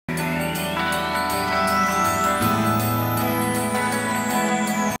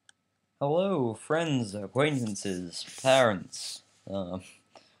Hello, friends, acquaintances, parents,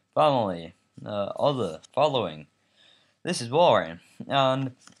 family, other, following. This is Warren,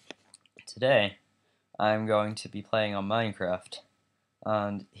 and today I'm going to be playing on Minecraft.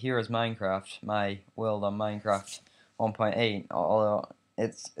 And here is Minecraft, my world on Minecraft 1.8, although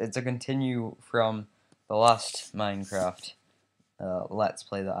it's a continue from the last Minecraft Let's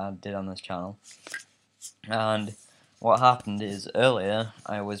Play that I did on this channel. And what happened is earlier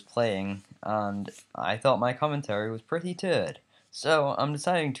I was playing and I thought my commentary was pretty turd. So I'm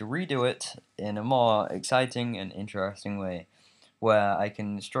deciding to redo it in a more exciting and interesting way, where I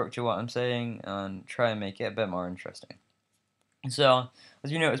can structure what I'm saying and try and make it a bit more interesting. So,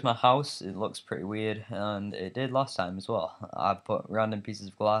 as you notice, my house, it looks pretty weird, and it did last time as well. I put random pieces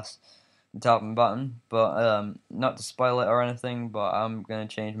of glass on top and bottom, but not to spoil it or anything, but I'm going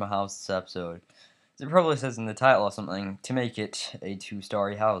to change my house this episode. It probably says in the title or something, to make it a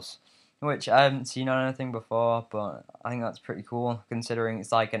 2-story house, which I haven't seen on anything before, but I think that's pretty cool, considering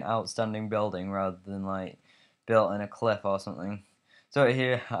it's like an outstanding building rather than like built in a cliff or something. So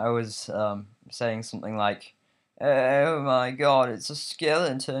here I was saying something like, "Oh my god, it's a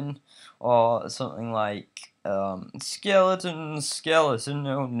skeleton," or something like, "Skeleton, skeleton,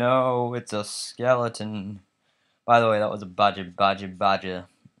 oh no, it's a skeleton." By the way, that was a badger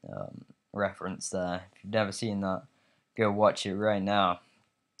reference there. If you've never seen that, go watch it right now.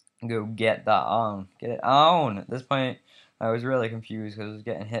 Go get that on. Get it on! At this point, I was really confused because I was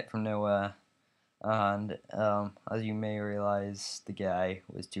getting hit from nowhere. And, as you may realize, the guy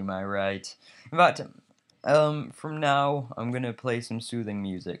was to my right. In fact, from now, I'm going to play some soothing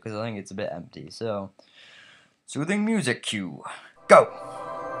music because I think it's a bit empty. So, soothing music cue. Go!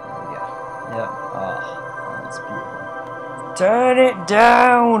 There we go. Yep. Oh, that's beautiful. Turn it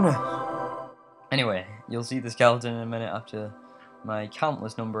down! Anyway, you'll see the skeleton in a minute after my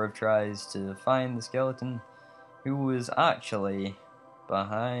countless number of tries to find the skeleton, who was actually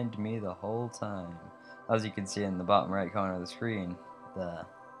behind me the whole time. As you can see in the bottom right corner of the screen, there.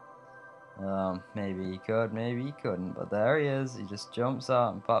 Maybe he could, maybe he couldn't, but there he is. He just jumps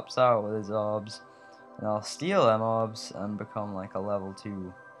out and pops out with his orbs, and I'll steal them orbs and become like a level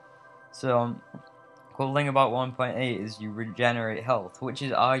 2. So, cool thing about 1.8 is you regenerate health, which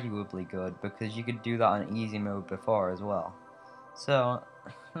is arguably good, because you could do that on easy mode before as well. So,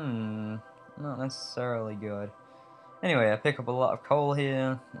 not necessarily good. Anyway, I pick up a lot of coal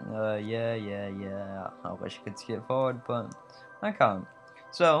here. Yeah. I wish I could skip forward, but I can't.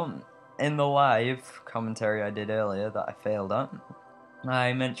 So, in the live commentary I did earlier that I failed at,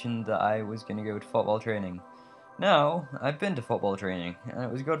 I mentioned that I was going to go to football training. Now, I've been to football training, and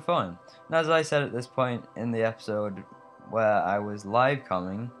it was good fun. And as I said at this point in the episode where I was live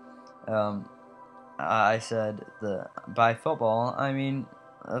coming, I said that by football, I mean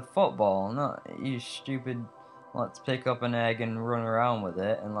football, not you stupid, let's pick up an egg and run around with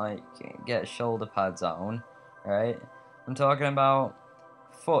it and like get shoulder pads on, right? I'm talking about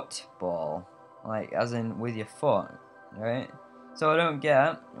football, like as in with your foot, right? So I don't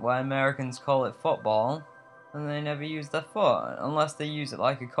get why Americans call it football and they never use their foot, unless they use it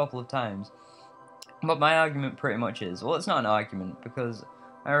like a couple of times. But my argument pretty much is, well, it's not an argument, because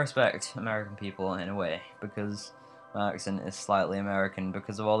I respect American people in a way, because my accent is slightly American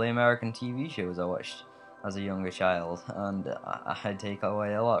because of all the American TV shows I watched as a younger child, and I take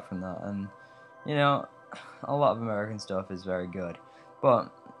away a lot from that, and, you know, a lot of American stuff is very good.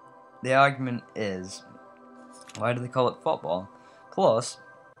 But the argument is, why do they call it football? Plus,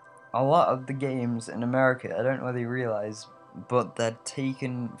 a lot of the games in America, I don't know whether you realize, but they're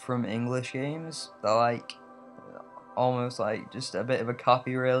taken from English games. They're like almost like just a bit of a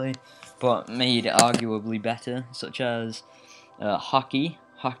copy, really, but made arguably better, such as hockey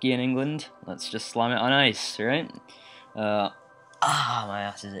in England. Let's just slam it on ice, right? My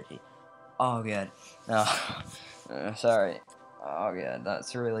ass is itchy. Oh god. Sorry. Oh god,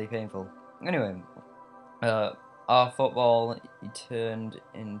 that's really painful. Anyway, our football turned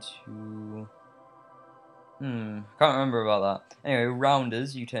into... can't remember about that. Anyway,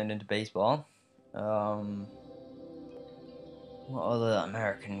 rounders, you turned into baseball. What other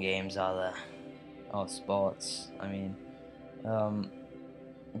American games are there? Oh, sports. I mean,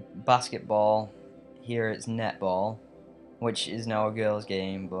 basketball. Here it's netball, which is now a girls'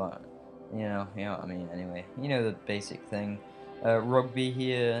 game, but you know what I mean. Anyway, you know the basic thing. Rugby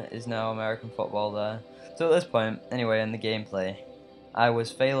here is now American football there. So at this point, anyway, in the gameplay, I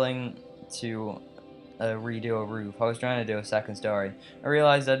was failing to redo a roof. I was trying to do a second story. I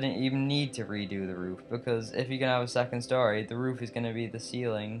realized I didn't even need to redo the roof, because if you're going to have a second story, the roof is going to be the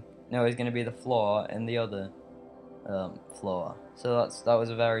ceiling. No, it's going to be the floor and the other floor. So that was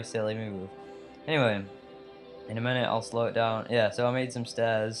a very silly move. Anyway, in a minute I'll slow it down. Yeah, so I made some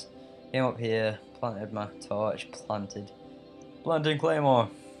stairs, came up here, planted my torch, planting claymore,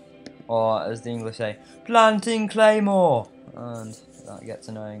 or as the English say, planting claymore, and that gets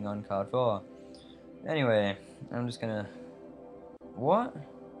annoying on card 4. Anyway, I'm just gonna, what?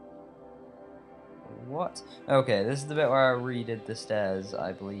 What? Okay, this is the bit where I redid the stairs,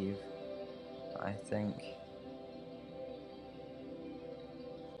 I believe. I think.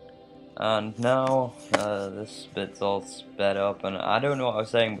 And now, this bit's all sped up, and I don't know what I was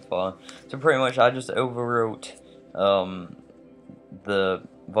saying before. So pretty much I just overwrote, the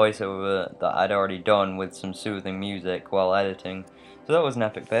voiceover that I'd already done with some soothing music while editing. So that was an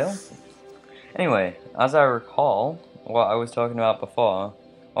epic fail. Anyway, as I recall, what I was talking about before,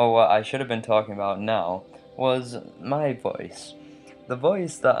 or what I should have been talking about now, was my voice. The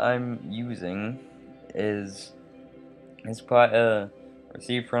voice that I'm using is quite a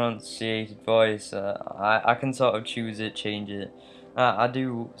received pronunciated voice. I can sort of choose it, change it. I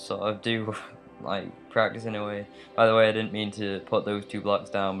do sort of do like practice in a way. By the way, I didn't mean to put those 2 blocks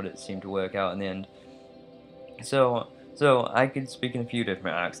down, but it seemed to work out in the end. So I could speak in a few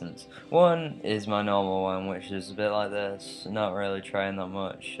different accents. One is my normal one, which is a bit like this, not really trying that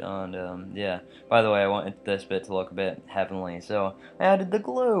much, and yeah. By the way, I wanted this bit to look a bit heavenly, so I added the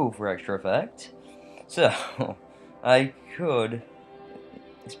glow for extra effect. So, I could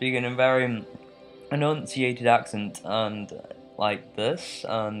speak in a very enunciated accent and like this,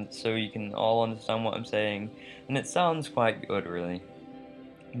 and so you can all understand what I'm saying, and it sounds quite good, really,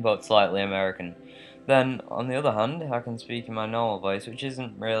 but slightly American. Then, on the other hand, I can speak in my normal voice, which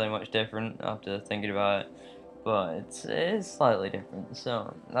isn't really much different after thinking about it, but it is slightly different,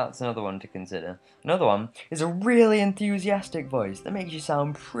 so that's another one to consider. Another one is a really enthusiastic voice that makes you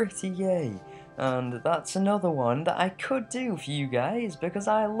sound pretty gay, and that's another one that I could do for you guys because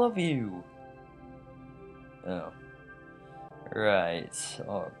I love you. Oh, right,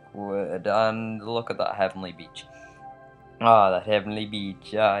 awkward, and look at that heavenly beach. Ah, that heavenly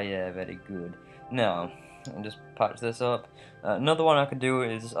beach. Ah, yeah, very good. Now, I'll just patch this up. Another one I could do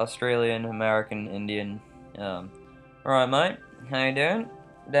is Australian, American, Indian. Alright, mate. How you doing?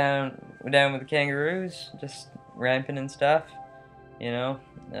 Down with the kangaroos, just ramping and stuff. You know,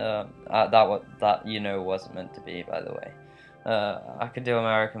 that you know wasn't meant to be, by the way. I could do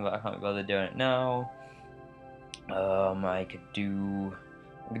American, but I can't be bothered doing it now. I could do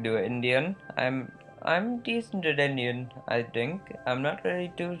it Indian. I'm decent at Indian, I think. I'm not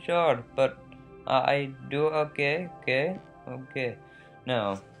really too sure, but I do okay.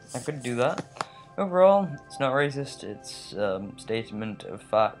 No, I could do that. Overall, it's not racist. It's statement of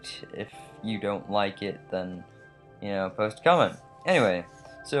fact. If you don't like it, then post a comment. Anyway,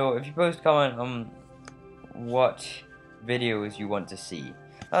 so if you post a comment on what videos you want to see,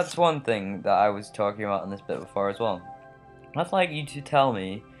 that's one thing that I was talking about in this bit before as well. I'd like you to tell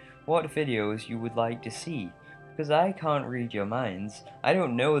me what videos you would like to see, because I can't read your minds. I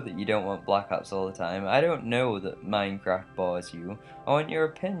don't know that you don't want Black Ops all the time. I don't know that Minecraft bores you. I want your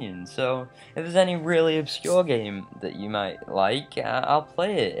opinion. So if there's any really obscure game that you might like, I'll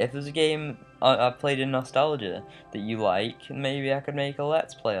play it. If there's a game I've played in Nostalgia that you like, maybe I could make a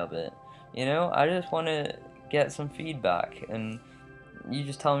Let's Play of it. I just want to get some feedback, and you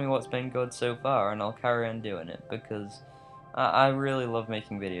just tell me what's been good so far, and I'll carry on doing it, because I really love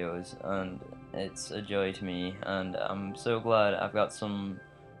making videos, and it's a joy to me, and I'm so glad I've got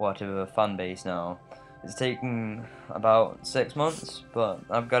somewhat of a fan base now. It's taken about 6 months, but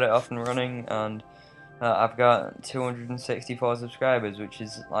I've got it up and running, and I've got 264 subscribers, which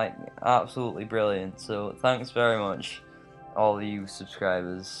is, like, absolutely brilliant, so thanks very much, all you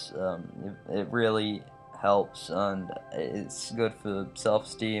subscribers. It really helps, and it's good for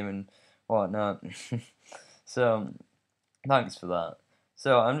self-esteem and whatnot. So, thanks for that.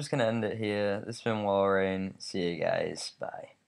 So, I'm just going to end it here. This has been Walrein. See you guys. Bye.